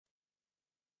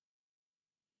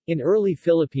In early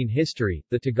Philippine history,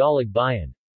 the Tagalog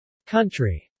bayan,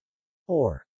 country,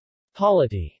 or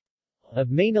polity, of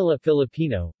Maynila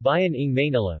Filipino, Bayan ng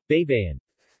Maynila, Baybayin,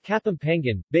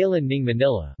 Kapampangan, Balan ng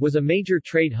Manila, was a major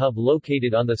trade hub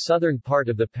located on the southern part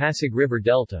of the Pasig River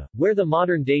Delta, where the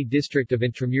modern-day district of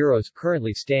Intramuros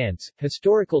currently stands.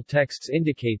 Historical texts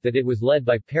indicate that it was led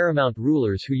by paramount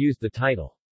rulers who used the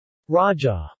title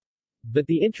Raja, but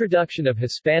the introduction of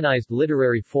Hispanized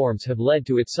literary forms have led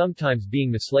to it sometimes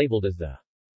being mislabeled as the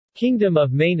Kingdom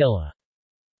of Maynila.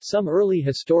 Some early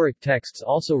historic texts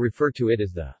also refer to it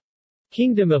as the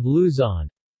Kingdom of Luzon,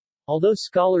 although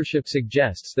scholarship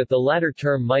suggests that the latter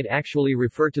term might actually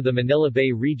refer to the Manila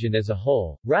Bay region as a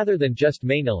whole, rather than just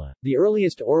Maynila. The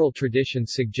earliest oral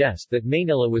traditions suggest that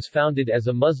Maynila was founded as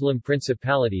a Muslim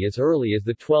principality as early as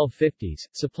the 1250s,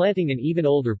 supplanting an even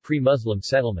older pre-Muslim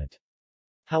settlement.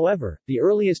 However, the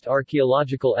earliest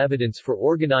archaeological evidence for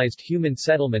organized human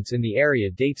settlements in the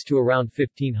area dates to around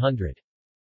 1500.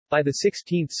 By the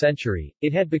 16th century,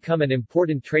 it had become an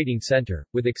important trading center,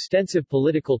 with extensive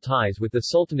political ties with the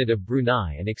Sultanate of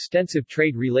Brunei and extensive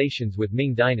trade relations with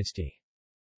Ming dynasty.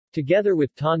 Together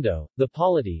with Tondo, the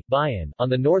polity, Bayan, on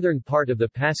the northern part of the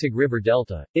Pasig River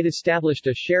Delta, it established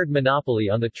a shared monopoly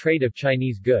on the trade of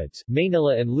Chinese goods.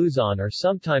 Maynila and Luzon are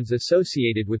sometimes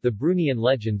associated with the Bruneian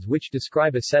legends which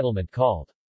describe a settlement called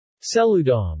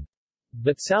Seludong,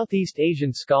 but Southeast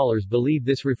Asian scholars believe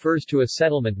this refers to a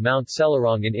settlement Mount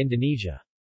Selarong in Indonesia.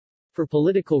 For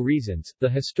political reasons, the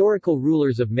historical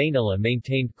rulers of Maynila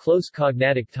maintained close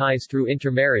cognatic ties through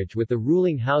intermarriage with the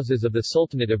ruling houses of the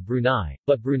Sultanate of Brunei,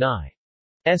 but Brunei's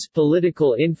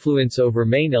political influence over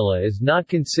Maynila is not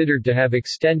considered to have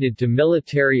extended to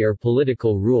military or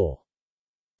political rule.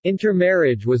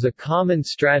 Intermarriage was a common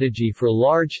strategy for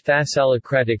large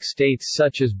thalassocratic states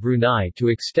such as Brunei to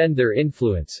extend their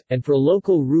influence, and for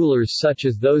local rulers such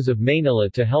as those of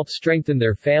Maynila to help strengthen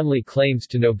their family claims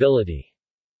to nobility.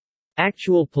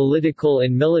 Actual political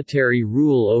and military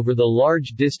rule over the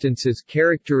large distances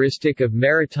characteristic of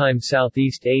maritime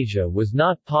Southeast Asia was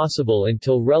not possible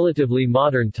until relatively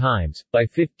modern times. By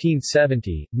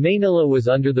 1570, Maynila was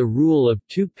under the rule of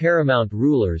two paramount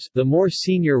rulers, the more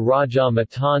senior Raja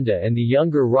Matanda and the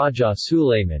younger Raja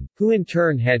Suleiman, who in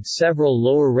turn had several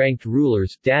lower-ranked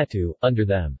rulers, Datu, under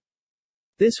them.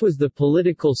 This was the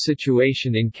political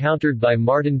situation encountered by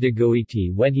Martin de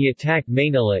Goiti when he attacked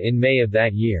Maynila in May of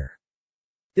that year.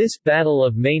 This Battle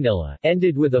of Maynila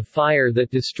ended with a fire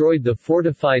that destroyed the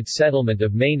fortified settlement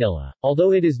of Maynila,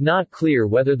 although it is not clear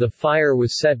whether the fire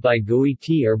was set by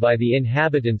Goiti or by the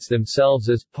inhabitants themselves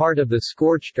as part of the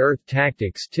scorched earth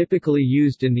tactics typically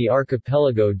used in the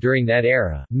archipelago during that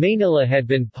era. Maynila had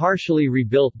been partially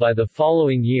rebuilt by the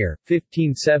following year,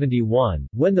 1571,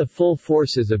 when the full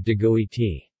forces of de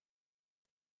Goiti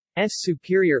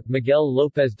superior, Miguel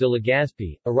López de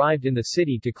Legazpi, arrived in the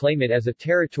city to claim it as a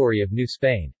territory of New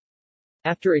Spain.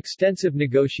 After extensive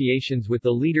negotiations with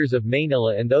the leaders of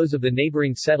Maynila and those of the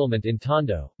neighboring settlement in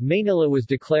Tondo, Maynila was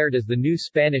declared as the new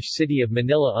Spanish city of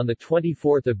Manila on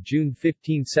 24 June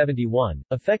 1571,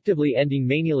 effectively ending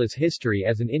Maynila's history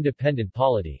as an independent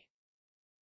polity.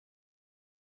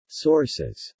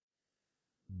 Sources.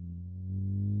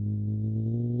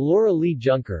 Laura Lee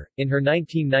Junker, in her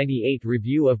 1998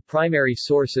 review of primary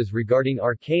sources regarding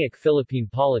archaic Philippine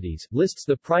polities, lists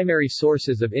the primary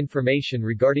sources of information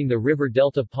regarding the river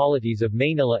delta polities of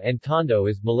Maynila and Tondo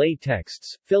as Malay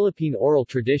texts, Philippine oral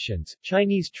traditions,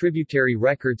 Chinese tributary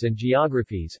records and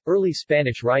geographies, early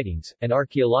Spanish writings, and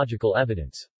archaeological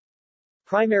evidence.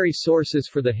 Primary sources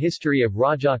for the history of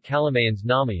Raja Calamayan's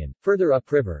Namayan, further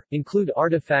upriver, include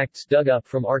artifacts dug up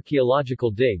from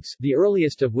archaeological digs, the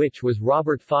earliest of which was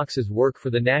Robert Fox's work for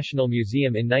the National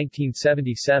Museum in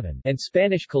 1977, and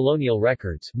Spanish colonial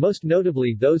records, most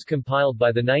notably those compiled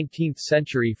by the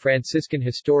 19th-century Franciscan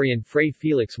historian Fray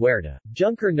Felix Huerta.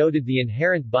 Junker noted the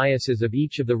inherent biases of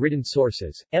each of the written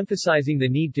sources, emphasizing the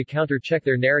need to counter-check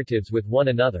their narratives with one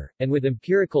another, and with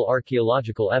empirical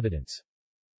archaeological evidence.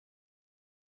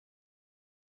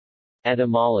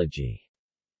 Etymology.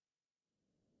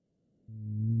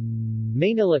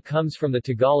 Maynila comes from the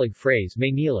Tagalog phrase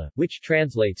Maynila, which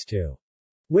translates to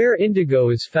where indigo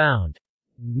is found.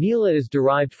 Nila is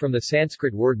derived from the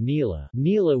Sanskrit word nila,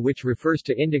 nila, which refers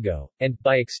to indigo, and,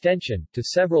 by extension, to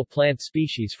several plant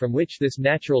species from which this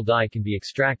natural dye can be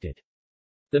extracted.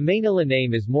 The Maynila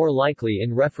name is more likely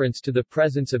in reference to the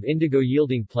presence of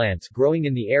indigo-yielding plants growing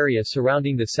in the area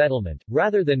surrounding the settlement,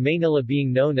 rather than Maynila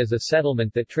being known as a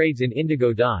settlement that trades in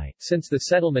indigo dye, since the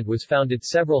settlement was founded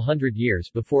several hundred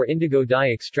years before indigo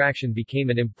dye extraction became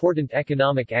an important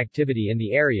economic activity in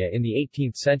the area in the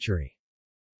 18th century.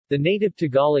 The native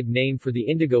Tagalog name for the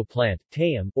indigo plant,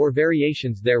 tayum, or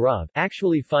variations thereof,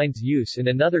 actually finds use in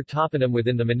another toponym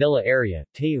within the Manila area,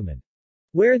 Tayuman,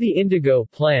 where the indigo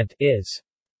plant is.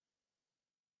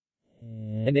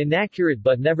 An inaccurate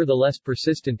but nevertheless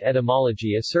persistent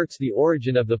etymology asserts the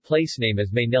origin of the place name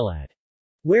as Maynilad,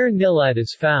 where nilad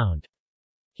is found.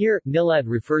 Here, nilad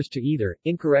refers to either,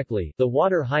 incorrectly, the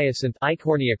water hyacinth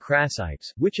Eichhornia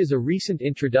crassipes, which is a recent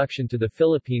introduction to the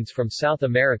Philippines from South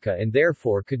America and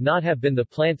therefore could not have been the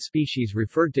plant species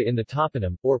referred to in the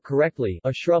toponym, or, correctly,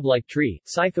 a shrub-like tree,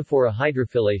 Scyphophora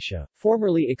hydrophyllacea,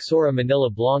 formerly Ixora manila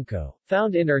blanco,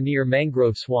 found in or near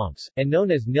mangrove swamps, and known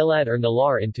as nilad or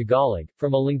nalar in Tagalog.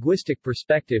 From a linguistic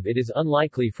perspective, it is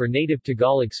unlikely for native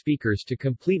Tagalog speakers to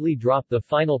completely drop the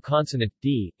final consonant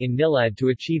d in nilad to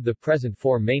achieve the present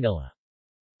form Maynila.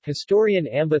 Historian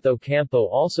Ambeth Ocampo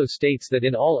also states that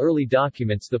in all early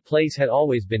documents the place had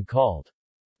always been called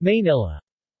Maynila,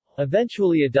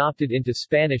 eventually adopted into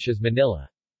Spanish as Manila,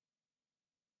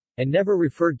 and never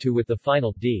referred to with the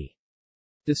final d.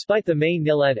 Despite the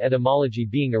May-Nilad etymology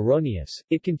being erroneous,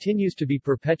 it continues to be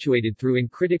perpetuated through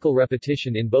uncritical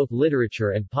repetition in both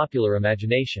literature and popular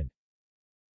imagination.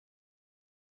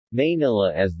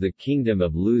 Maynila as the Kingdom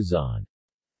of Luzon.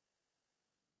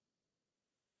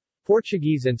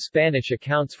 Portuguese and Spanish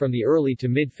accounts from the early to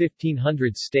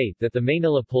mid-1500s state that the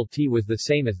Maynila Pulti was the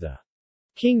same as the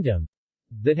kingdom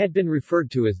that had been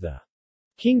referred to as the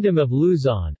Kingdom of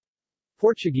Luzon,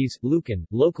 Portuguese, Lucan,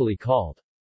 locally called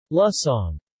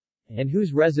Lusong, and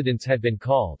whose residents had been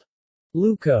called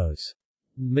Lucos.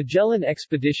 Magellan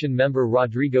expedition member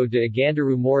Rodrigo de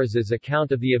Aganduru Moraz's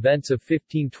account of the events of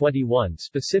 1521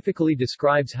 specifically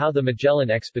describes how the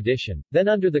Magellan expedition, then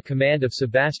under the command of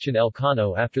Sebastian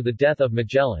Elcano after the death of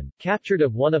Magellan, captured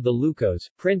of one of the Lucos,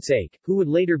 Prince Ake, who would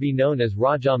later be known as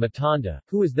Raja Matanda,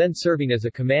 who was then serving as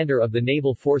a commander of the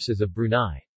naval forces of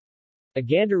Brunei.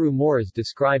 Aganduru Moraz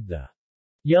described the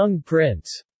young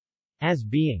prince as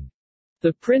being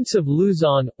the Prince of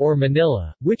Luzon, or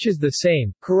Manila, which is the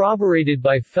same, corroborated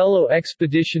by fellow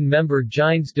expedition member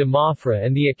Gines de Mafra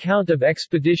and the account of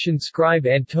expedition scribe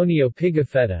Antonio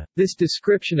Pigafetta. This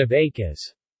description of Ake as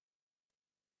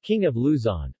King of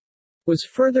Luzon was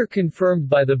further confirmed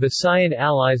by the Visayan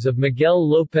allies of Miguel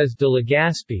López de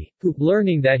Legazpi, who,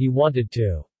 learning that he wanted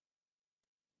to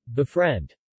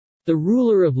befriend the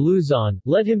ruler of Luzon,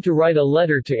 led him to write a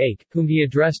letter to Ake, whom he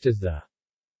addressed as the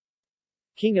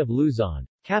King of Luzon.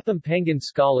 Kapampangan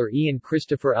scholar Ian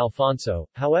Christopher Alfonso,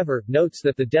 however, notes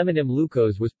that the demonym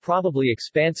Lucos was probably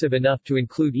expansive enough to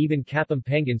include even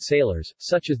Kapampangan sailors,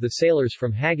 such as the sailors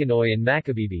from Hagonoy and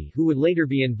Macabebe who would later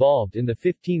be involved in the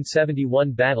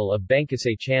 1571 Battle of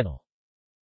Bangkusay Channel.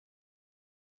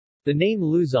 The name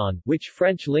Luzon, which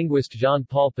French linguist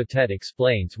Jean-Paul Patet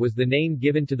explains was the name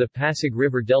given to the Pasig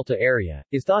River Delta area,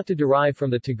 is thought to derive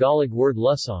from the Tagalog word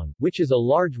lusong, which is a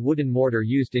large wooden mortar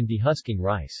used in dehusking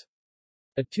rice.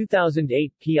 A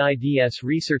 2008 PIDS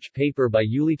research paper by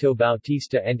Yulito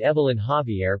Bautista and Evelyn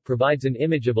Javier provides an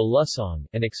image of a lusong,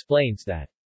 and explains that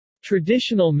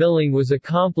traditional milling was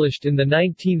accomplished in the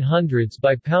 1900s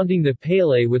by pounding the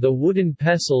pele with a wooden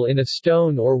pestle in a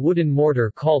stone or wooden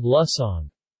mortar called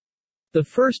lusong. The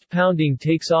first pounding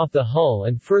takes off the hull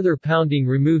and further pounding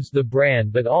removes the bran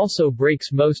but also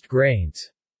breaks most grains.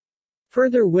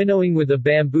 Further winnowing with a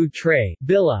bamboo tray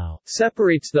bilao,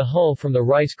 separates the hull from the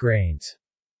rice grains.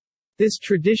 This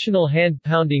traditional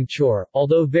hand-pounding chore,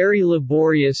 although very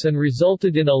laborious and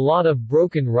resulted in a lot of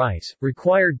broken rice,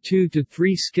 required 2 to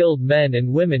 3 skilled men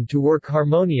and women to work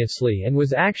harmoniously and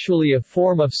was actually a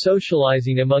form of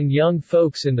socializing among young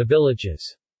folks in the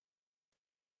villages.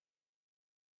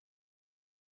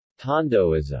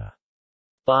 Tondo is a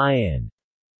bayan.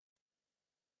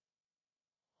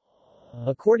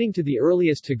 According to the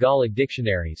earliest Tagalog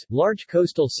dictionaries, large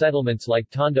coastal settlements like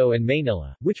Tondo and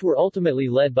Maynila, which were ultimately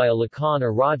led by a Lakan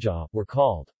or Raja, were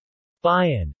called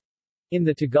bayan in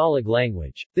the Tagalog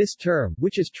language. This term,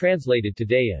 which is translated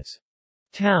today as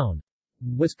town,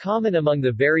 was common among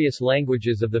the various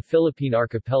languages of the Philippine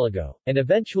archipelago, and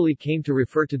eventually came to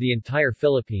refer to the entire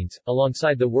Philippines,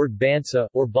 alongside the word bansa,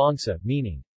 or bangsa,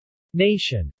 meaning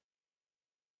nation.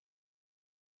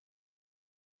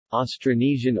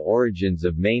 Austronesian origins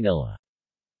of Maynila.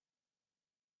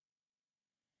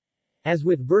 As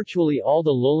with virtually all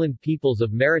the lowland peoples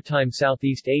of maritime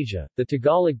Southeast Asia, the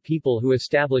Tagalog people who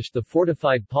established the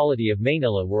fortified polity of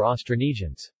Maynila were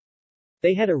Austronesians.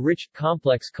 They had a rich,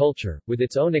 complex culture, with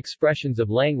its own expressions of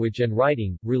language and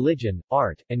writing, religion,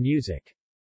 art, and music.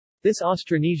 This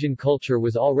Austronesian culture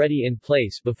was already in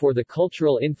place before the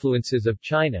cultural influences of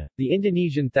China, the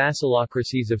Indonesian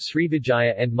thalassocracies of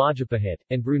Srivijaya and Majapahit,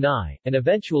 and Brunei, and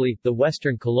eventually, the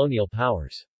Western colonial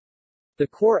powers. The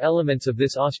core elements of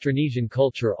this Austronesian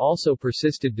culture also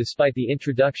persisted despite the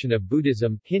introduction of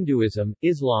Buddhism, Hinduism,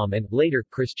 Islam and, later,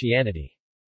 Christianity.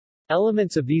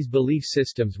 Elements of these belief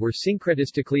systems were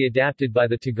syncretistically adapted by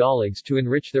the Tagalogs to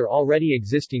enrich their already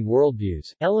existing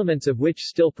worldviews, elements of which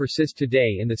still persist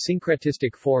today in the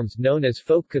syncretistic forms known as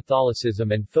folk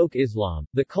Catholicism and folk Islam.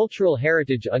 The cultural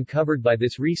heritage uncovered by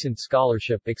this recent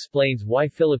scholarship explains why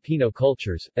Filipino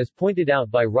cultures, as pointed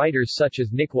out by writers such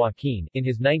as Nick Joaquin, in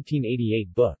his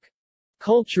 1988 book,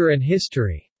 Culture and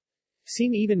History,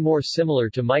 seem even more similar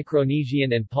to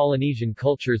Micronesian and Polynesian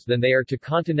cultures than they are to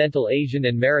continental Asian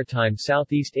and maritime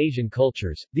Southeast Asian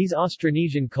cultures. These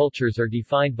Austronesian cultures are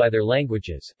defined by their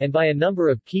languages, and by a number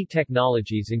of key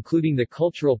technologies including the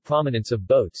cultural prominence of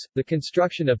boats, the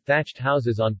construction of thatched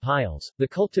houses on piles, the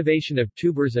cultivation of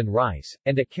tubers and rice,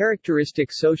 and a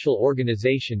characteristic social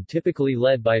organization typically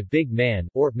led by a big man,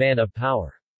 or man of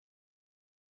power.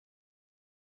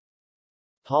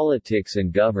 Politics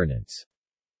and governance.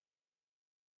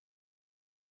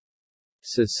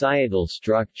 Societal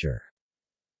structure.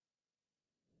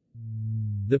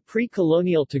 The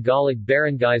pre-colonial Tagalog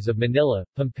barangays of Manila,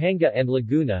 Pampanga and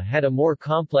Laguna had a more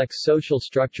complex social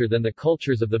structure than the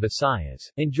cultures of the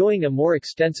Visayas, enjoying a more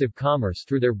extensive commerce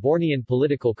through their Bornean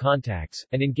political contacts,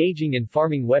 and engaging in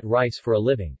farming wet rice for a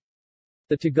living.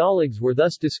 The Tagalogs were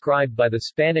thus described by the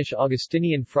Spanish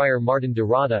Augustinian friar Martin de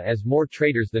Rada as more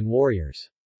traders than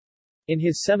warriors. In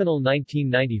his seminal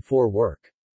 1994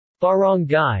 work,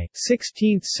 Barangay,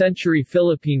 16th-century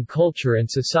Philippine Culture and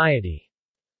Society,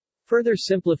 further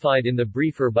simplified in the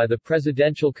briefer by the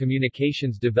Presidential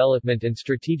Communications Development and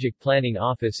Strategic Planning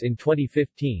Office in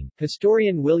 2015,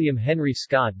 historian William Henry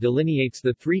Scott delineates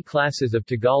the three classes of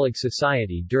Tagalog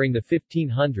society during the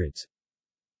 1500s.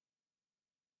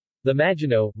 The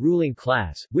Maginoo, ruling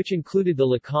class, which included the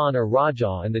Lakan or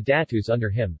Raja and the Datus under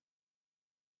him.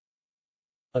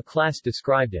 A class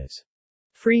described as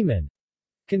freemen,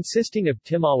 consisting of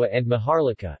Timawa and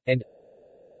Maharlika, and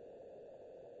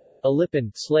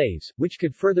Alipin, slaves, which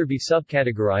could further be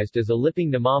subcategorized as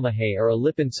Aliping Namamahay or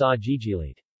Alipin sa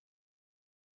Gigilit.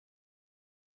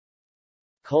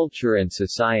 Culture and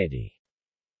society.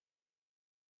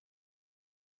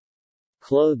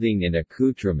 Clothing and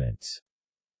accoutrements.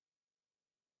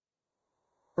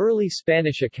 Early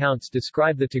Spanish accounts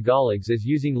describe the Tagalogs as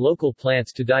using local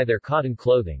plants to dye their cotton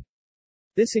clothing.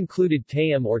 This included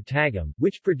tayum or tagam,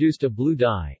 which produced a blue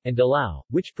dye, and dalao,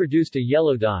 which produced a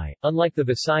yellow dye. Unlike the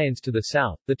Visayans to the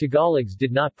south, the Tagalogs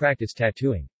did not practice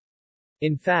tattooing.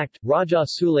 In fact, Raja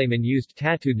Suleiman used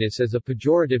tattooedness as a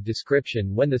pejorative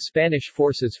description when the Spanish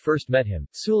forces first met him.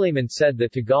 Suleiman said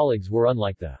that Tagalogs were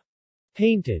unlike the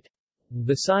painted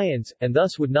Visayans, and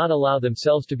thus would not allow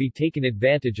themselves to be taken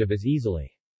advantage of as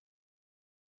easily.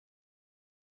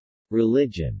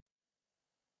 Religion.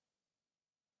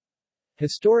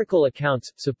 Historical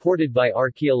accounts, supported by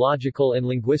archaeological and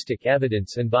linguistic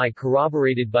evidence and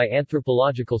corroborated by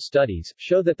anthropological studies,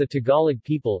 show that the Tagalog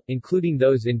people, including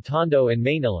those in Tondo and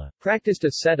Maynila, practiced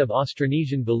a set of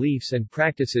Austronesian beliefs and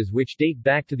practices which date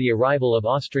back to the arrival of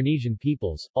Austronesian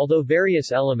peoples. Although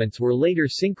various elements were later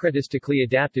syncretistically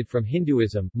adapted from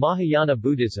Hinduism, Mahayana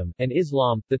Buddhism, and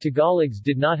Islam, the Tagalogs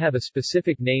did not have a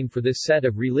specific name for this set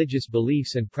of religious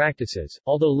beliefs and practices,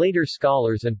 although later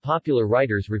scholars and popular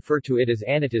writers refer to it as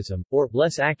Anitism, or,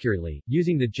 less accurately,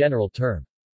 using the general term,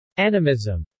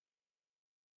 animism.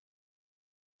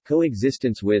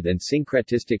 Coexistence with and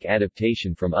syncretistic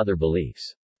adaptation from other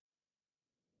beliefs.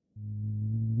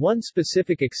 One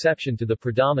specific exception to the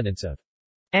predominance of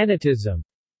Anitism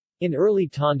in early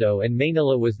Tondo and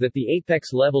Maynila was that the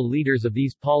apex-level leaders of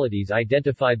these polities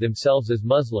identified themselves as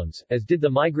Muslims, as did the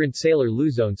migrant sailor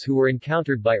Luzones who were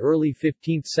encountered by early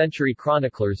 15th-century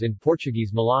chroniclers in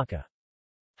Portuguese Malacca.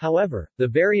 However, the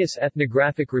various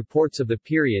ethnographic reports of the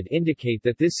period indicate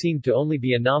that this seemed to only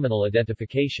be a nominal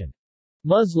identification.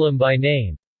 Muslim by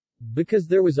name, because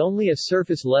there was only a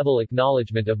surface-level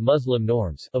acknowledgement of Muslim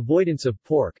norms, avoidance of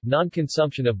pork,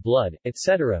 non-consumption of blood,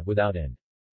 etc., without an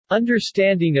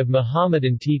understanding of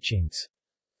Mohammedan teachings.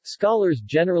 Scholars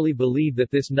generally believe that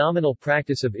this nominal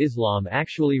practice of Islam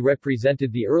actually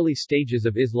represented the early stages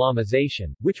of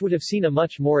Islamization, which would have seen a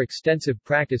much more extensive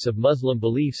practice of Muslim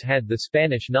beliefs had the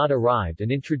Spanish not arrived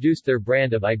and introduced their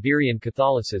brand of Iberian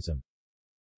Catholicism.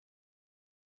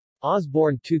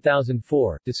 Osborne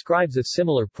 2004 describes a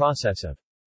similar process of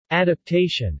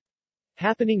adaptation.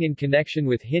 happening in connection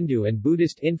with Hindu and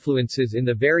Buddhist influences in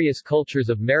the various cultures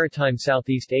of maritime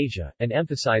Southeast Asia, and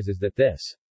emphasizes that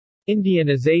this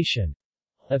Indianization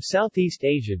of Southeast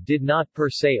Asia did not per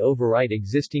se overwrite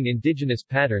existing indigenous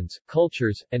patterns,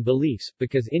 cultures, and beliefs.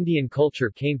 Because Indian culture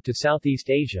came to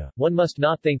Southeast Asia, one must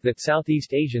not think that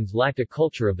Southeast Asians lacked a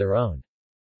culture of their own.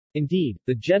 Indeed,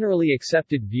 the generally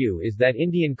accepted view is that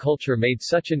Indian culture made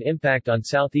such an impact on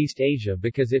Southeast Asia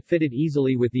because it fitted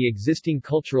easily with the existing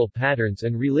cultural patterns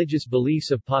and religious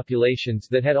beliefs of populations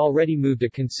that had already moved a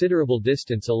considerable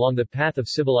distance along the path of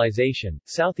civilization.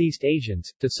 Southeast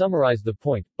Asians, to summarize the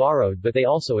point, borrowed but they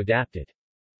also adapted.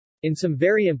 In some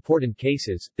very important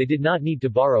cases, they did not need to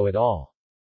borrow at all.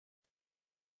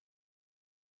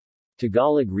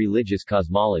 Tagalog religious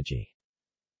cosmology.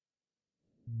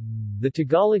 The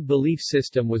Tagalog belief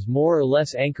system was more or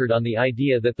less anchored on the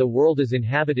idea that the world is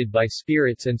inhabited by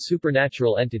spirits and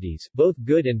supernatural entities, both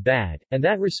good and bad, and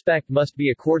that respect must be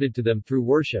accorded to them through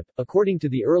worship. According to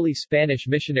the early Spanish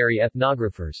missionary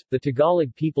ethnographers, the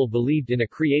Tagalog people believed in a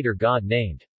creator god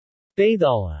named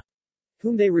Baydala,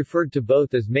 whom they referred to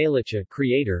both as Maylicha,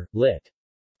 creator, lit.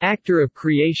 Actor of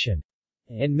creation,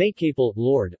 and Maykapal,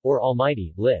 Lord, or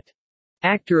Almighty, lit.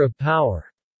 Actor of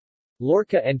power.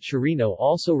 Lorca and Chirino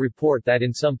also report that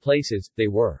in some places, they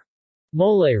were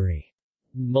Molayri,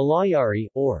 Malayari,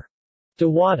 or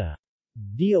Dewata,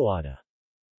 Diawada.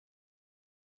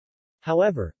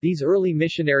 However, these early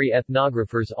missionary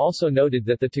ethnographers also noted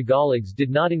that the Tagalogs did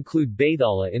not include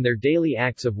Baydala in their daily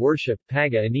acts of worship,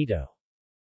 Paga Anito.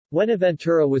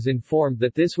 Buenaventura was informed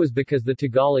that this was because the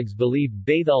Tagalogs believed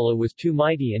Baydala was too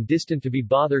mighty and distant to be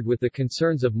bothered with the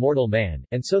concerns of mortal man,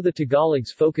 and so the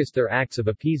Tagalogs focused their acts of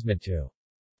appeasement to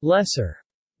lesser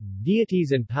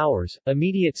deities and powers,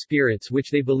 immediate spirits which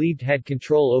they believed had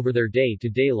control over their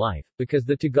day-to-day life. Because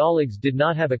the Tagalogs did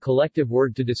not have a collective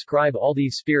word to describe all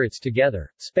these spirits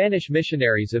together, Spanish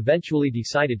missionaries eventually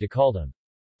decided to call them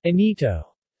Anito,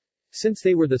 since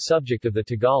they were the subject of the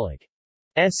Tagalog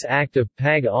act of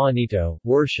Pag-Anito,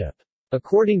 worship.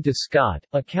 According to Scott,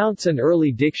 accounts and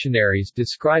early dictionaries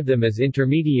describe them as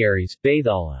intermediaries,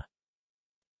 Baydala's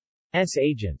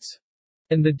agents.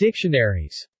 And the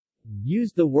dictionaries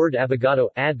used the word abogado,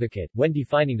 advocate, when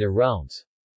defining their realms.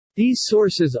 These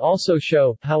sources also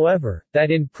show, however,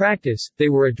 that in practice, they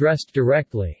were addressed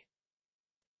directly.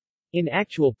 In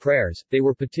actual prayers, they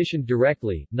were petitioned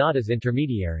directly, not as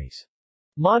intermediaries.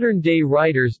 Modern-day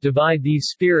writers divide these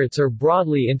spirits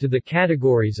broadly into the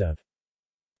categories of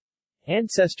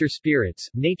ancestor spirits,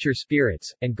 nature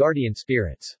spirits, and guardian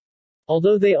spirits.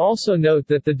 Although they also note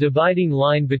that the dividing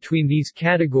line between these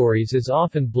categories is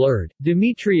often blurred,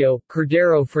 Demetrio,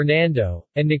 Cordero Fernando,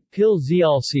 and Nicpil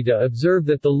Zialcita observe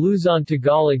that the Luzon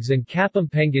Tagalogs and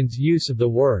Kapampangans' use of the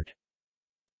word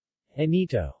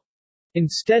Anito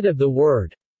instead of the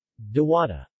word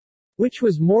Dewata, which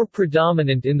was more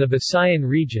predominant in the Visayan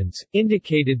regions,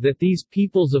 indicated that these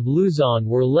peoples of Luzon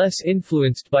were less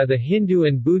influenced by the Hindu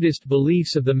and Buddhist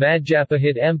beliefs of the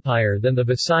Majapahit Empire than the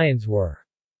Visayans were.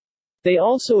 They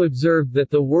also observed that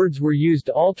the words were used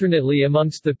alternately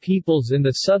amongst the peoples in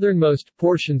the southernmost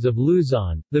portions of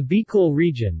Luzon, the Bicol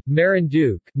region,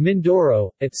 Marinduque, Mindoro,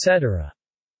 etc.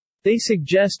 They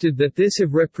suggested that this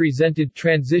have represented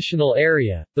transitional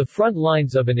area, the front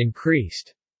lines of an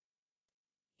increased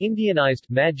Indianized,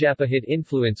 Majapahit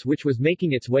influence which was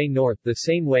making its way north the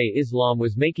same way Islam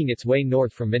was making its way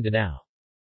north from Mindanao.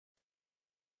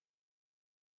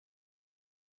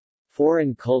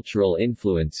 Foreign cultural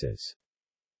influences.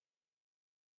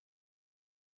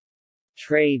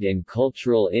 Trade and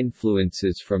cultural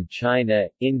influences from China,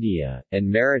 India, and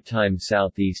maritime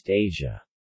Southeast Asia.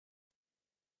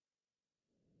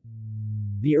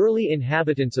 The early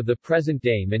inhabitants of the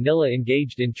present-day Manila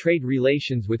engaged in trade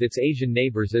relations with its Asian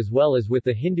neighbors as well as with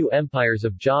the Hindu empires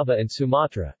of Java and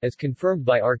Sumatra, as confirmed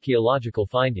by archaeological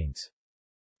findings.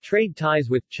 Trade ties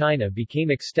with China became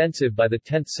extensive by the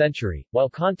 10th century, while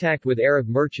contact with Arab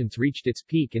merchants reached its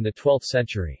peak in the 12th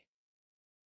century.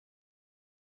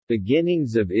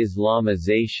 Beginnings of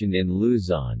Islamization in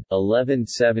Luzon,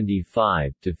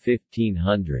 1175 to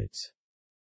 1500s.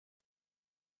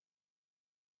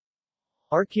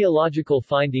 Archaeological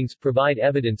findings provide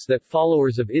evidence that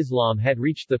followers of Islam had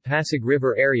reached the Pasig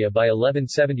River area by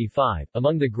 1175.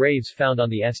 Among the graves found on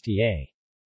the Sta.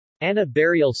 Ana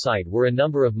burial site were a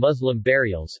number of Muslim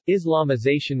burials.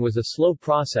 Islamization was a slow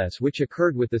process which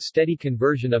occurred with the steady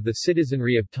conversion of the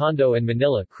citizenry of Tondo and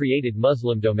Manila created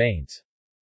Muslim domains.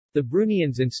 The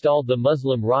Bruneians installed the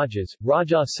Muslim Rajas,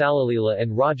 Raja Salalila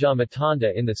and Raja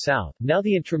Matanda in the south, now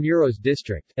the Intramuros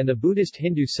district, and the Buddhist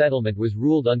Hindu settlement was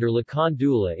ruled under Lakan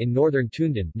Dula in northern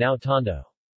Tundan, now Tondo.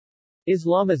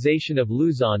 Islamization of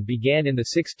Luzon began in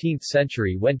the 16th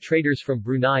century when traders from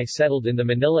Brunei settled in the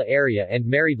Manila area and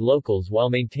married locals while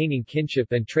maintaining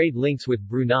kinship and trade links with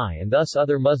Brunei and thus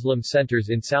other Muslim centers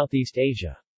in Southeast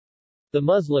Asia. The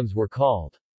Muslims were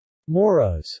called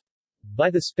Moros by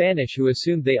the Spanish, who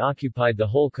assumed they occupied the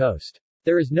whole coast.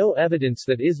 There is no evidence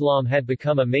that Islam had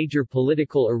become a major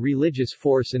political or religious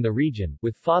force in the region,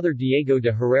 with Father Diego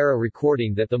de Herrera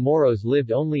recording that the Moros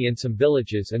lived only in some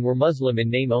villages and were Muslim in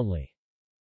name only.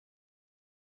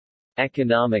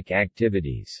 Economic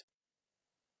activities.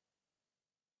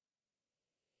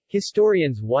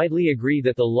 Historians widely agree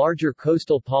that the larger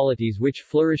coastal polities which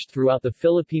flourished throughout the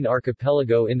Philippine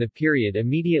archipelago in the period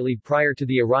immediately prior to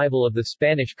the arrival of the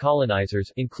Spanish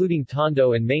colonizers, including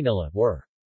Tondo and Maynila, were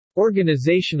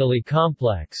organizationally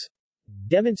complex,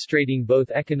 demonstrating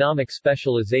both economic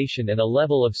specialization and a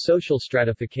level of social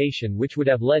stratification which would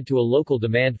have led to a local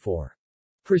demand for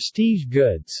prestige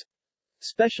goods.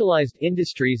 Specialized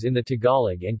industries in the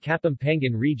Tagalog and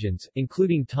Kapampangan regions,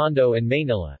 including Tondo and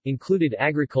Maynila, included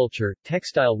agriculture,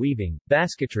 textile weaving,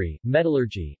 basketry,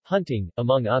 metallurgy, hunting,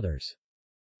 among others.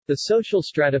 The social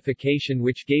stratification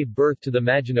which gave birth to the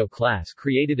Maginoo class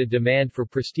created a demand for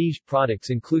prestige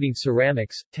products including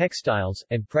ceramics, textiles,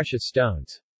 and precious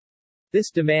stones.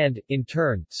 This demand, in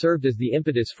turn, served as the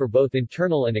impetus for both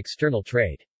internal and external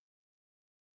trade.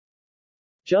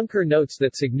 Juncker notes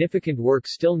that significant work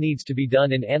still needs to be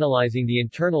done in analyzing the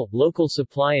internal, local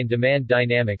supply and demand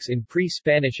dynamics in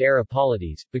pre-Spanish-era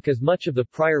polities, because much of the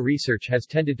prior research has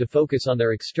tended to focus on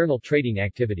their external trading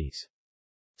activities.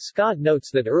 Scott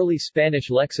notes that early Spanish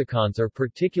lexicons are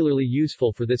particularly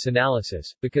useful for this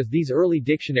analysis, because these early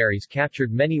dictionaries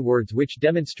captured many words which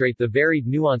demonstrate the varied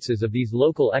nuances of these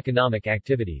local economic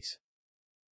activities.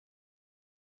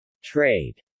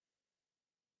 Trade.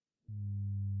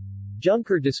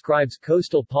 Juncker describes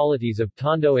coastal polities of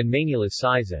Tondo and Maynila's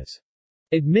size as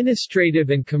administrative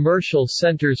and commercial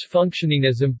centers functioning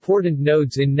as important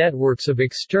nodes in networks of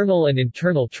external and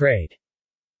internal trade.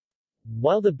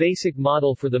 While the basic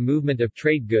model for the movement of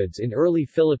trade goods in early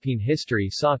Philippine history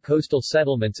saw coastal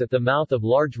settlements at the mouth of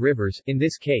large rivers, in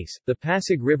this case, the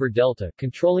Pasig River Delta,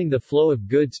 controlling the flow of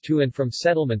goods to and from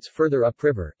settlements further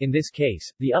upriver, in this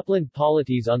case, the upland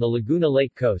polities on the Laguna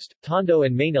Lake coast, Tondo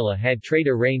and Maynila had trade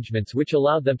arrangements which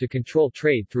allowed them to control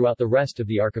trade throughout the rest of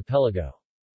the archipelago.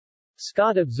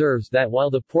 Scott observes that while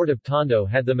the port of Tondo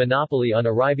had the monopoly on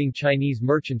arriving Chinese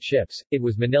merchant ships, it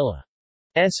was Manila's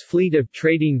fleet of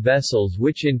trading vessels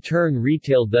which in turn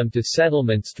retailed them to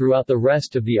settlements throughout the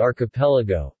rest of the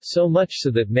archipelago, so much so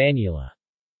that Manila's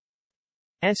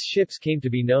ships came to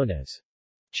be known as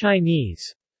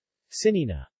Chinese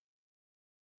Sinina.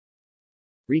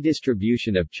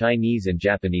 Redistribution of Chinese and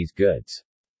Japanese goods.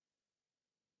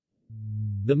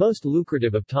 The most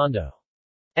lucrative of Tondo's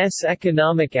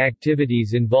economic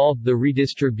activities involved the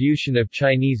redistribution of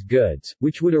Chinese goods,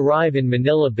 which would arrive in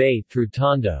Manila Bay through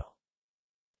Tondo's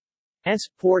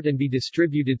port and be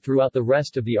distributed throughout the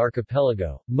rest of the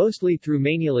archipelago, mostly through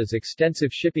Maynila's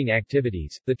extensive shipping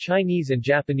activities. The Chinese and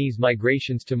Japanese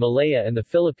migrations to Malaya and the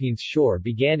Philippines shore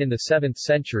began in the 7th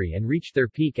century and reached their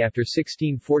peak after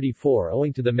 1644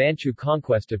 owing to the Manchu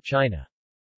conquest of China.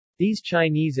 These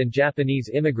Chinese and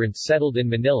Japanese immigrants settled in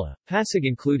Manila, Pasig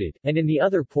included, and in the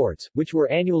other ports, which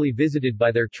were annually visited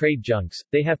by their trade junks.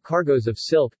 They have cargoes of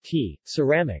silk, tea,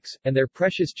 ceramics, and their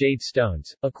precious jade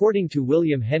stones. According to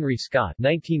William Henry Scott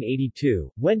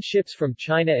 1982, when ships from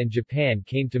China and Japan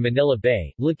came to Manila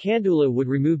Bay, Lacandula would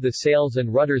remove the sails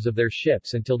and rudders of their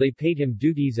ships until they paid him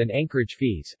duties and anchorage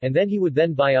fees, and then he would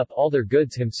then buy up all their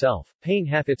goods himself, paying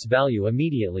half its value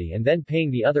immediately and then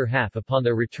paying the other half upon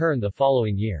their return the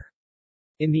following year.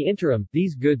 In the interim,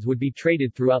 these goods would be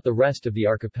traded throughout the rest of the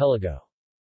archipelago.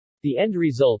 The end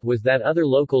result was that other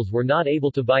locals were not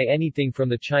able to buy anything from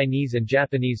the Chinese and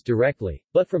Japanese directly,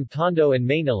 but from Tondo and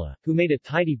Maynila, who made a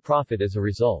tidy profit as a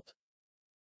result.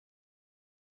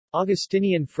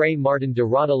 Augustinian Fray Martin de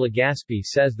Rada Legazpi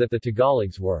says that the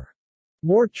Tagalogs were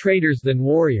more traders than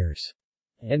warriors,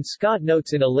 and Scott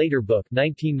notes in a later book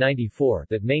 1994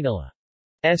 that Maynila's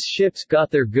ships got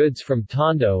their goods from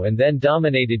Tondo and then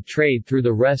dominated trade through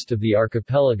the rest of the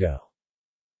archipelago.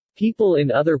 People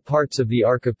in other parts of the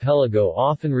archipelago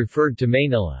often referred to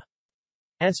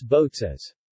Maynila's boats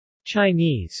as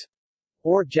Chinese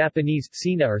or Japanese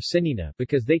Sina or Sinina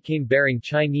because they came bearing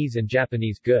Chinese and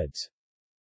Japanese goods.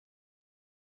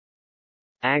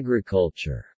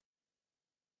 Agriculture.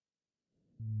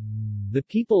 The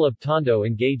people of Tondo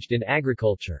engaged in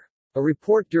agriculture. A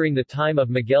report during the time of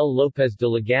Miguel López de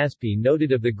Legazpi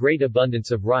noted of the great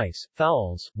abundance of rice,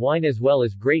 fowls, wine as well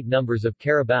as great numbers of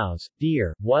carabaos,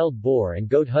 deer, wild boar and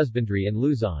goat husbandry in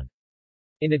Luzon.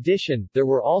 In addition, there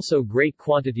were also great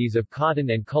quantities of cotton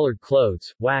and colored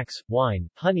clothes, wax, wine,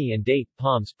 honey and date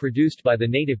palms produced by the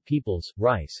native peoples,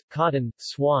 rice, cotton,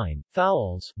 swine,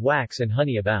 fowls, wax and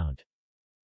honey abound.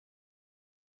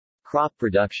 Crop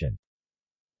production.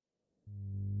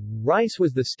 Rice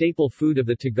was the staple food of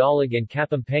the Tagalog and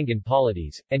Kapampangan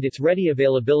polities, and its ready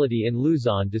availability in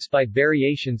Luzon despite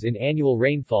variations in annual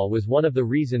rainfall was one of the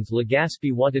reasons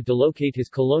Legazpi wanted to locate his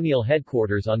colonial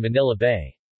headquarters on Manila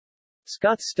Bay.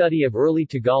 Scott's study of early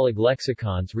Tagalog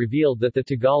lexicons revealed that the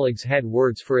Tagalogs had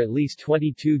words for at least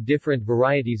 22 different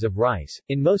varieties of rice.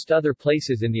 In most other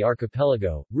places in the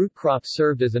archipelago, root crops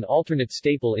served as an alternate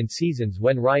staple in seasons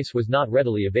when rice was not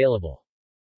readily available.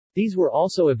 These were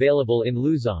also available in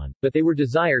Luzon, but they were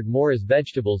desired more as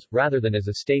vegetables, rather than as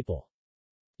a staple.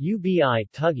 Ubi,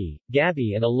 tuggy,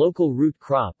 gabi and a local root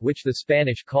crop which the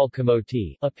Spanish called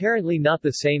camote, apparently not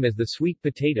the same as the sweet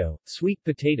potato,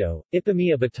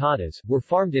 ipamia batatas, were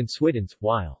farmed in Swidens,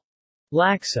 while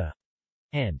laksa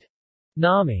and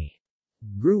nami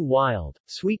grew wild.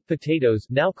 Sweet potatoes,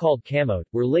 now called camote,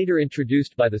 were later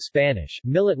introduced by the Spanish.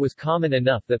 Millet was common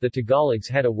enough that the Tagalogs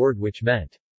had a word which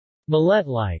meant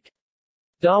millet-like.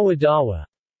 Dawa-dawa.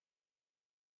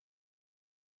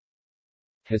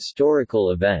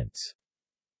 Historical events.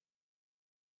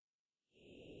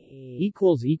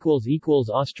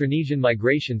 Austronesian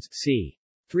migrations, c.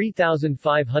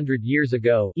 3,500 years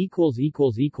ago.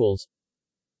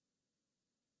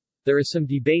 There is some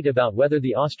debate about whether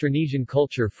the Austronesian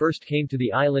culture first came to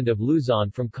the island of Luzon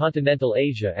from continental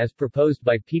Asia as proposed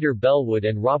by Peter Bellwood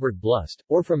and Robert Blust,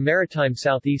 or from maritime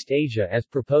Southeast Asia as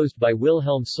proposed by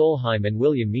Wilhelm Solheim and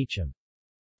William Meacham.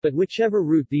 But whichever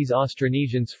route these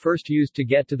Austronesians first used to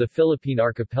get to the Philippine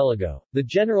archipelago, the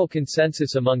general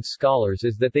consensus among scholars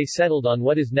is that they settled on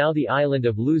what is now the island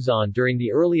of Luzon during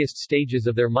the earliest stages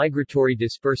of their migratory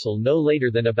dispersal no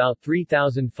later than about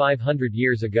 3,500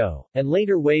 years ago, and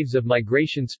later waves of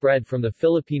migration spread from the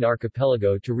Philippine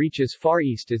archipelago to reach as far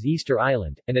east as Easter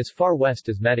Island, and as far west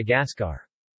as Madagascar.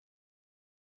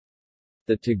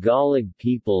 The Tagalog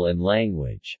people and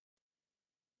language.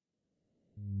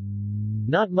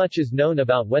 Not much is known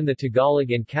about when the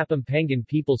Tagalog and Kapampangan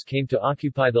peoples came to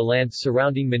occupy the lands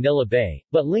surrounding Manila Bay,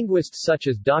 but linguists such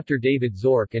as Dr. David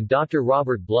Zorc and Dr.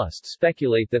 Robert Blust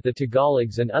speculate that the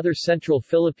Tagalogs and other central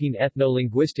Philippine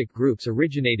ethno-linguistic groups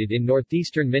originated in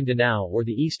northeastern Mindanao or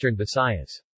the eastern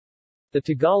Visayas. The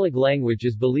Tagalog language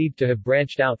is believed to have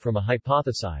branched out from a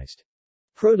hypothesized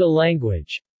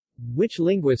proto-language, which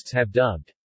linguists have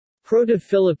dubbed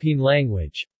Proto-Philippine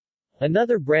language,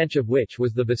 another branch of which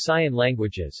was the Visayan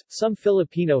languages. Some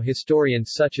Filipino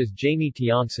historians such as Jamie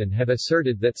Tiongson have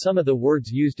asserted that some of the words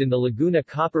used in the Laguna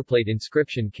copperplate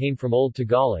inscription came from Old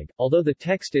Tagalog, although the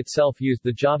text itself used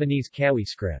the Javanese Kawi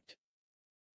script.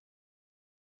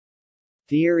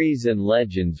 Theories and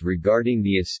legends regarding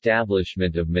the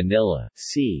establishment of Manila,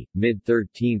 c.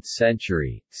 mid-13th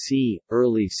century, c.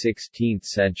 early 16th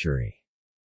century.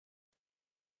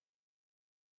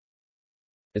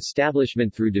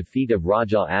 Establishment through defeat of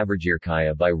Raja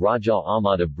Avragirkaya by Raja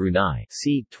Ahmad of Brunei,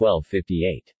 c.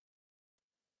 1258.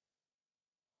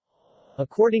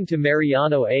 According to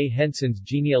Mariano A. Henson's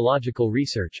genealogical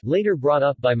research, later brought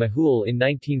up by Mahul in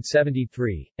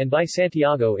 1973, and by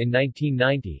Santiago in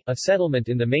 1990, a settlement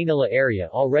in the Maynila area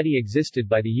already existed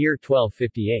by the year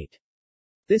 1258.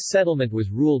 This settlement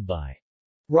was ruled by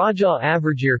Raja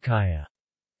Avragirkaya,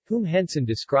 whom Henson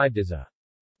described as a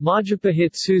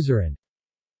Majapahit suzerain.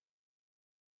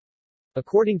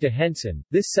 According to Henson,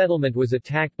 this settlement was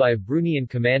attacked by a Bruneian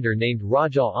commander named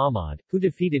Raja Ahmad, who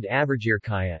defeated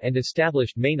Avragirkaya and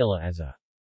established Maynila as a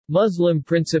Muslim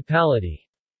principality.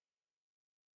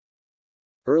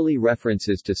 Early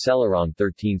references to Selarong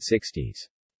 1360s.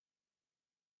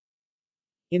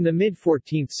 In the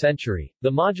mid-14th century, the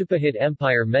Majapahit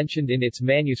Empire mentioned in its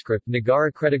manuscript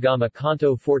Nagarakretagama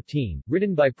Canto 14,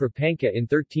 written by Prapanka in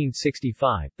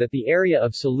 1365, that the area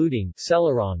of Saluding,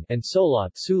 Selarong, and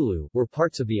Solot Sulu were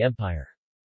parts of the empire.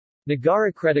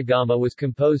 Nagarakretagama was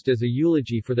composed as a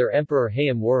eulogy for their emperor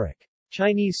Hayam Wuruk.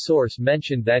 Chinese source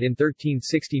mentioned that in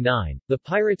 1369, the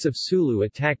pirates of Sulu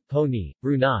attacked Poni,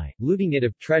 Brunei, looting it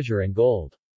of treasure and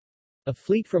gold. A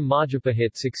fleet from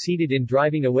Majapahit succeeded in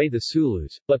driving away the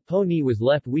Sulus, but Poni was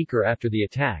left weaker after the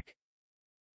attack.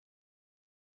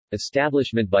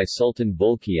 Establishment by Sultan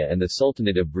Bolkiah and the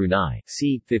Sultanate of Brunei,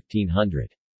 c.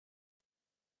 1500.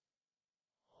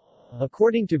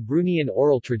 According to Bruneian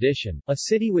oral tradition, a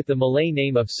city with the Malay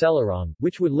name of Selarong,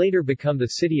 which would later become the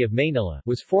city of Maynila,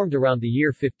 was formed around the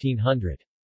year 1500.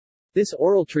 This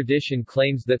oral tradition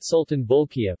claims that Sultan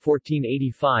Bolkiah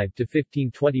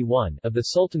 (1485–1521) of the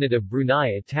Sultanate of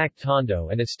Brunei attacked Tondo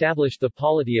and established the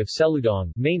polity of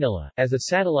Seludong, Maynila, as a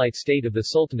satellite state of the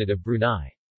Sultanate of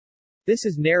Brunei. This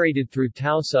is narrated through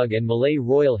Tausug and Malay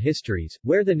royal histories,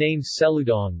 where the names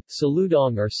Seludong,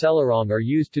 Saludong or Selarong are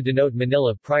used to denote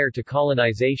Manila prior to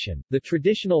colonization. The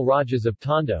traditional Rajas of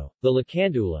Tondo, the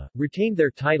Lakandula, retained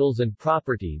their titles and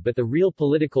property, but the real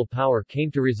political power came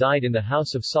to reside in the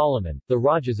House of Solomon, the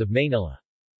Rajas of Maynila.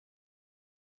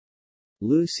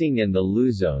 Lusing and the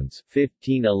Luzones,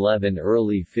 1511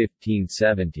 early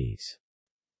 1570s.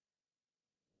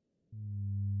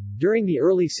 During the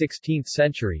early 16th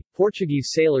century,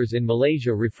 Portuguese sailors in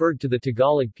Malaysia referred to the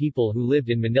Tagalog people who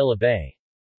lived in Manila Bay.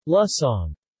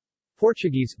 Lusong.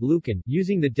 Portuguese, Lucan,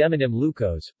 using the demonym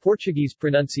Lucos, Portuguese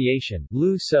pronunciation,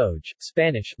 Lu Soj,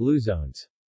 Spanish, Luzones.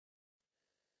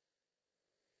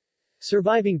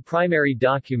 Surviving primary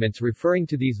documents referring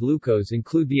to these Lucos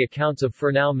include the accounts of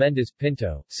Fernão Mendes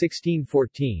Pinto,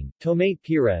 1614, Tomate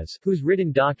Pires, whose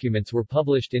written documents were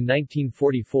published in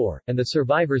 1944, and the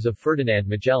survivors of Ferdinand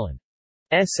Magellan's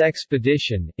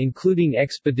expedition, including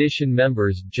expedition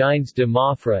members Gines de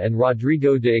Mafra and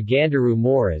Rodrigo de Agandaru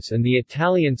Moras and the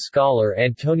Italian scholar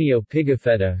Antonio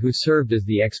Pigafetta, who served as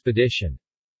the expedition's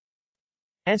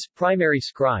primary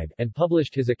scribe, and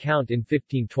published his account in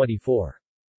 1524.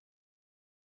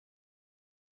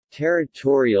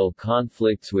 Territorial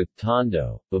conflicts with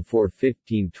Tondo, before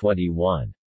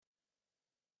 1521.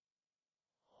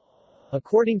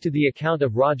 According to the account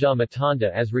of Raja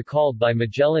Matanda as recalled by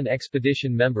Magellan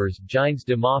expedition members Gines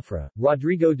de Mafra,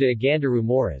 Rodrigo de Agandaru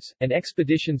Moras, and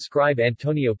expedition scribe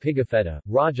Antonio Pigafetta,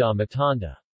 Raja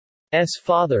Matanda's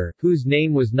father, whose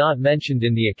name was not mentioned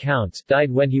in the accounts, died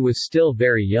when he was still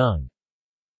very young.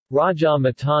 Raja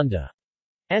Matanda's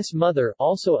mother,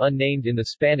 also unnamed in the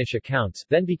Spanish accounts,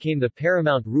 then became the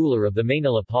paramount ruler of the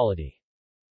Maynila polity.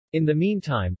 In the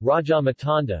meantime, Raja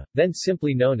Matanda, then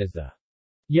simply known as the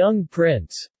young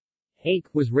prince, Ake,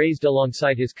 was raised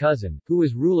alongside his cousin, who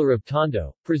was ruler of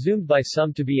Tondo, presumed by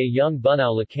some to be a young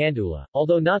Bunao Lakandula,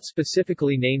 although not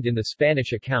specifically named in the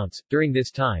Spanish accounts. During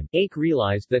this time, Ake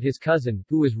realized that his cousin,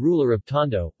 who was ruler of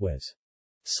Tondo, was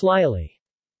slyly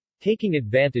taking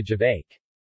advantage of Ake's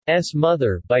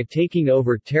mother, by taking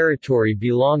over territory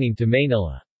belonging to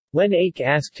Maynila. When Ake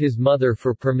asked his mother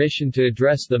for permission to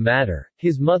address the matter,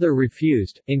 his mother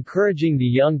refused, encouraging the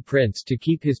young prince to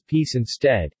keep his peace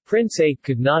instead. Prince Ake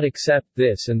could not accept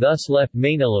this and thus left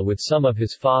Maynila with some of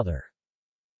his father's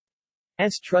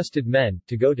trusted men,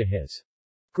 to go to his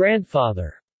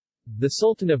grandfather, the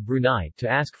Sultan of Brunei, to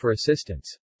ask for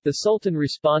assistance. The Sultan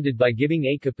responded by giving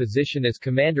Ake a position as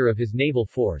commander of his naval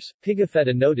force.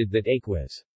 Pigafetta noted that Ake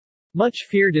was much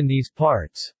feared in these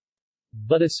parts,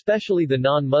 but especially the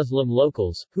non-Muslim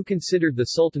locals, who considered the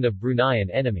Sultan of Brunei an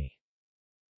enemy.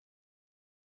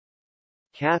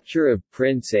 Capture of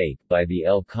Prince Ake by the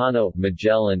Elcano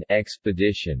Magellan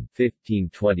expedition,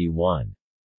 1521.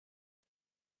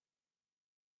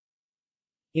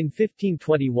 In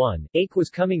 1521, Ake was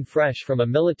coming fresh from a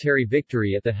military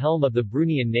victory at the helm of the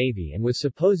Bruneian navy and was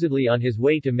supposedly on his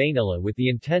way to Maynila with the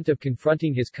intent of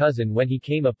confronting his cousin when he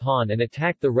came upon and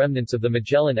attacked the remnants of the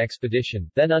Magellan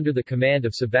expedition, then under the command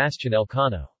of Sebastian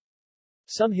Elcano.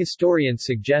 Some historians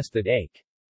suggest that Ake's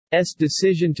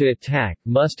decision to attack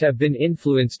must have been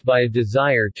influenced by a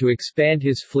desire to expand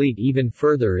his fleet even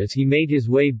further as he made his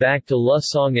way back to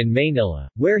Lusong and Maynila,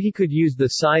 where he could use the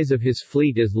size of his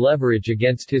fleet as leverage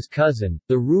against his cousin,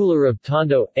 the ruler of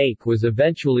Tondo. Ake was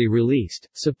eventually released,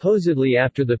 supposedly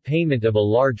after the payment of a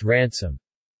large ransom.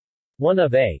 One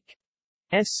of Ake's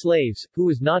slaves, who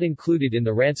was not included in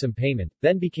the ransom payment,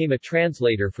 then became a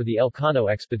translator for the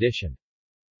Elcano expedition.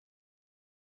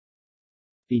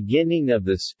 Beginning of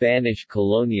the Spanish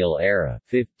colonial era,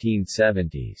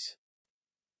 1570s.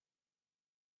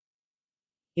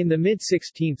 In the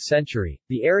mid-16th century,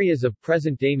 the areas of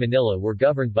present-day Manila were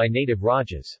governed by native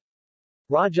Rajas.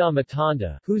 Raja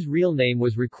Matanda, whose real name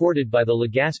was recorded by the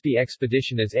Legazpi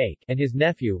expedition as Ake, and his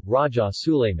nephew, Raja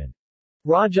Suleiman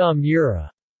Raja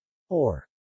Mura, or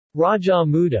Raja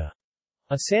Muda,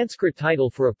 a Sanskrit title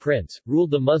for a prince,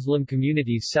 ruled the Muslim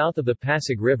communities south of the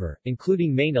Pasig River,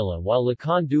 including Maynila, while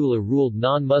Lakandula ruled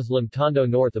non-Muslim Tondo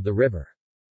north of the river.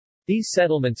 These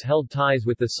settlements held ties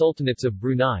with the sultanates of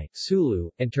Brunei, Sulu,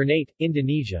 and Ternate,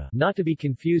 Indonesia, not to be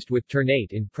confused with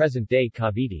Ternate in present-day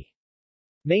Cavite.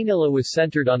 Maynila was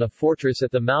centered on a fortress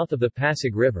at the mouth of the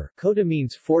Pasig River. Kota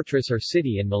means fortress or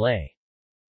city in Malay.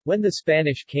 When the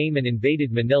Spanish came and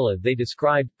invaded Manila, they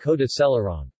described Kota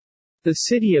Selarong, the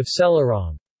city of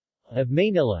Selarong, of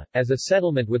Maynila, as a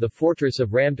settlement with a fortress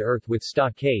of rammed earth with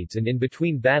stockades, and in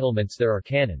between battlements there are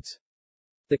cannons.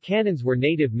 The cannons were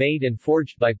native-made and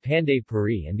forged by Panday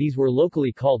Puri, and these were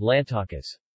locally called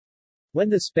lantakas. When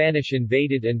the Spanish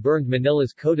invaded and burned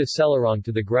Manila's Kota Selarong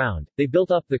to the ground, they built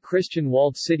up the Christian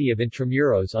walled city of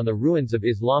Intramuros on the ruins of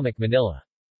Islamic Manila.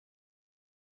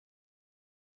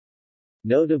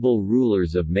 Notable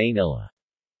rulers of Maynila.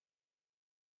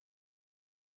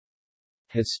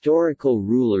 Historical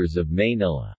rulers of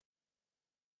Maynila.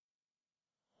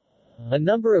 A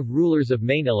number of rulers of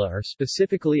Maynila are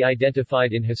specifically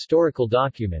identified in historical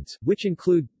documents, which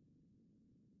include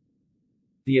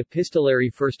the epistolary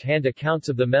first-hand accounts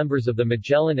of the members of the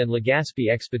Magellan and Legazpi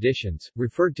expeditions,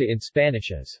 referred to in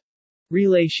Spanish as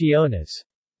Relaciones.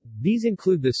 These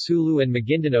include the Sulu and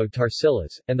Maguindanao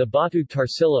Tarsilas, and the Batu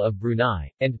Tarsila of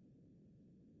Brunei, and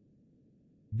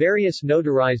various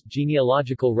notarized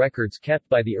genealogical records kept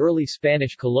by the early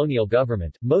Spanish colonial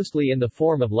government, mostly in the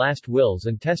form of last wills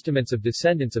and testaments of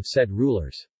descendants of said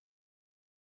rulers.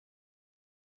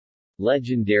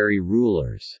 Legendary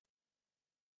rulers.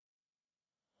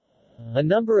 A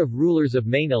number of rulers of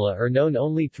Maynila are known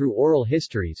only through oral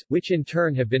histories, which in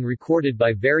turn have been recorded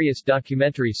by various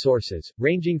documentary sources,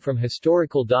 ranging from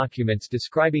historical documents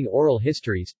describing oral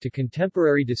histories, to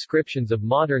contemporary descriptions of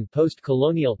modern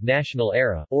post-colonial,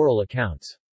 national-era, oral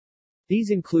accounts.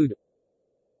 These include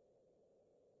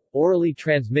orally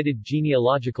transmitted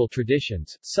genealogical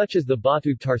traditions, such as the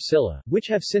Batu Tarsila, which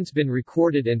have since been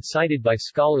recorded and cited by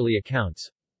scholarly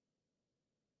accounts,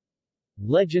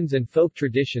 legends and folk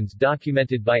traditions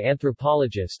documented by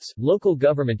anthropologists, local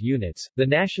government units, the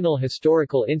National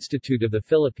Historical Institute of the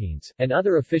Philippines, and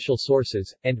other official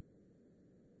sources, and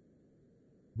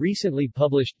recently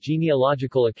published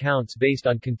genealogical accounts based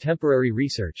on contemporary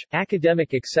research.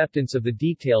 Academic acceptance of the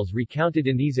details recounted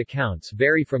in these accounts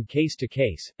vary from case to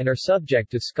case, and are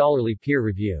subject to scholarly peer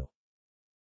review.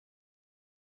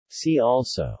 See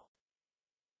also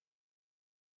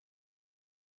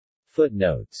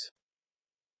Footnotes.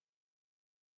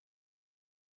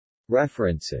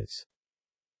 References.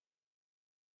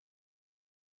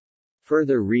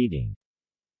 Further reading.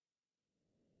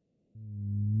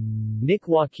 Nick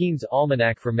Joaquin's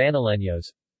Almanac for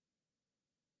Manileños.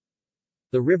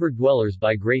 The River Dwellers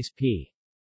by Grace P.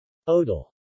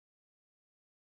 Odell.